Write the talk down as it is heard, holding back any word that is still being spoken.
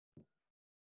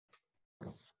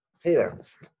Hey there.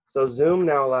 So Zoom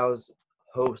now allows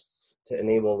hosts to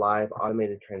enable live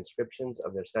automated transcriptions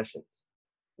of their sessions.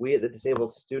 We at the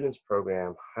Disabled Students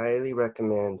Program highly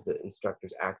recommend that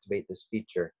instructors activate this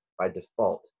feature by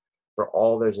default for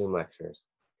all their Zoom lectures.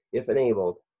 If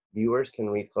enabled, viewers can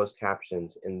read closed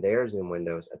captions in their Zoom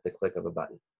windows at the click of a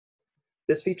button.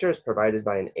 This feature is provided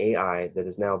by an AI that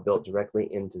is now built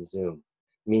directly into Zoom,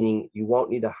 meaning you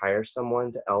won't need to hire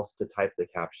someone else to type the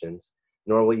captions,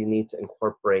 nor will you need to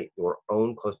incorporate your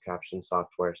own closed caption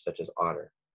software such as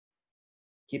Otter.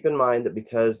 Keep in mind that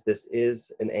because this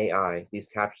is an AI, these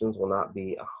captions will not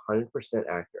be 100%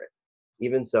 accurate.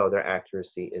 Even so, their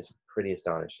accuracy is pretty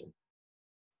astonishing.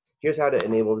 Here's how to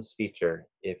enable this feature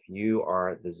if you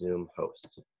are the Zoom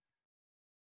host.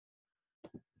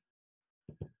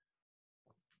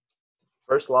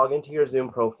 First, log into your Zoom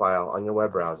profile on your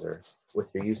web browser with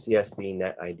your UCSB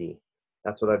Net ID.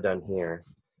 That's what I've done here.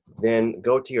 Then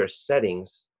go to your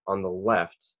settings on the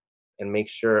left and make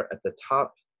sure at the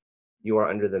top you are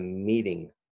under the meeting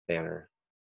banner.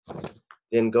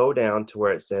 Then go down to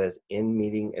where it says In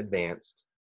Meeting Advanced.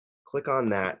 Click on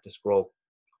that to scroll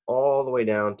all the way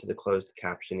down to the closed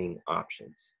captioning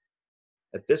options.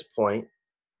 At this point,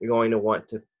 you're going to want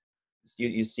to,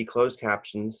 you see closed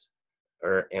captions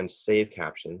and save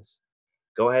captions.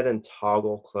 Go ahead and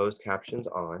toggle closed captions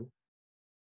on.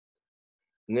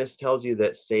 And this tells you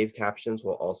that save captions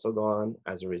will also go on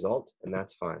as a result, and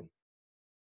that's fine.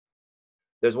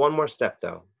 There's one more step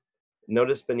though.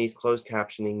 Notice beneath closed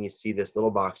captioning, you see this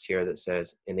little box here that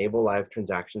says Enable Live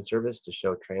Transaction Service to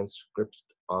show transcripts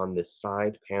on the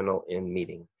side panel in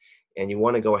meeting. And you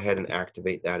want to go ahead and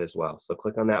activate that as well. So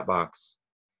click on that box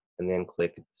and then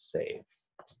click Save.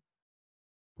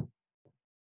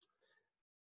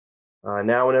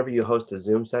 Now, whenever you host a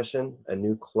Zoom session, a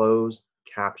new closed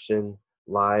caption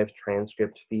live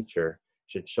transcript feature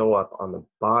should show up on the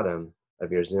bottom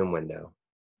of your Zoom window.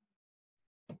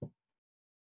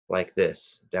 Like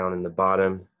this, down in the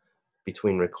bottom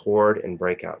between record and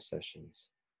breakout sessions.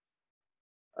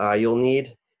 You'll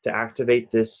need to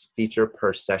activate this feature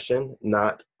per session,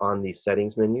 not on the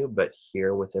settings menu, but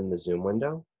here within the Zoom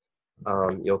window.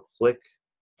 You'll click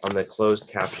on the closed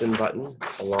caption button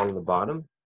along the bottom.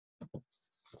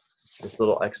 This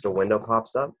little extra window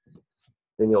pops up.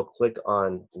 Then you'll click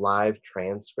on Live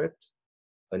Transcript,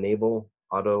 Enable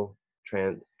Auto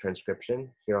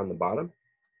Transcription here on the bottom.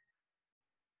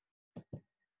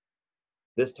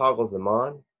 This toggles them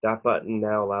on. That button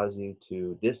now allows you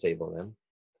to disable them.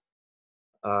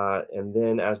 And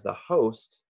then as the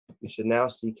host, you should now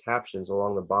see captions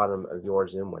along the bottom of your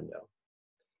Zoom window.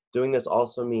 Doing this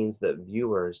also means that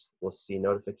viewers will see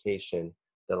notification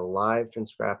that a live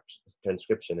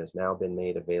transcription has now been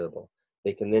made available.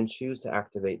 They can then choose to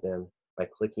activate them by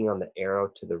clicking on the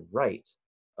arrow to the right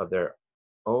of their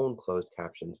own closed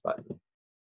captions button.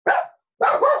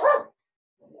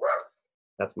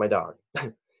 That's my dog.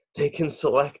 They can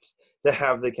select to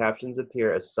have the captions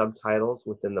appear as subtitles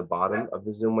within the bottom of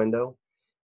the Zoom window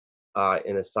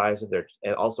in a size of their,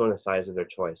 and also in a size of their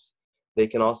choice. They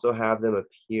can also have them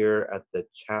appear at the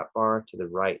chat bar to the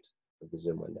right of the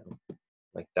Zoom window,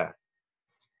 like that.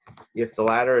 If the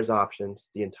latter is optioned,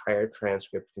 the entire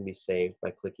transcript can be saved by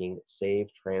clicking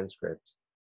Save Transcript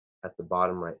at the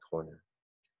bottom right corner.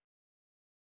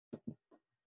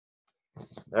 All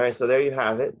right, so there you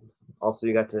have it. Also,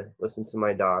 you got to listen to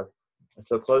my dog.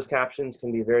 So closed captions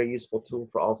can be a very useful tool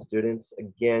for all students.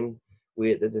 Again,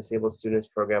 we at the Disabled Students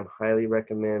Program highly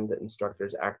recommend that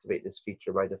instructors activate this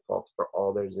feature by default for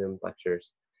all their Zoom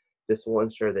lectures. This will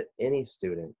ensure that any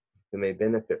student who may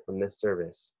benefit from this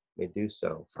service may do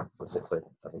so with the click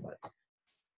of a button.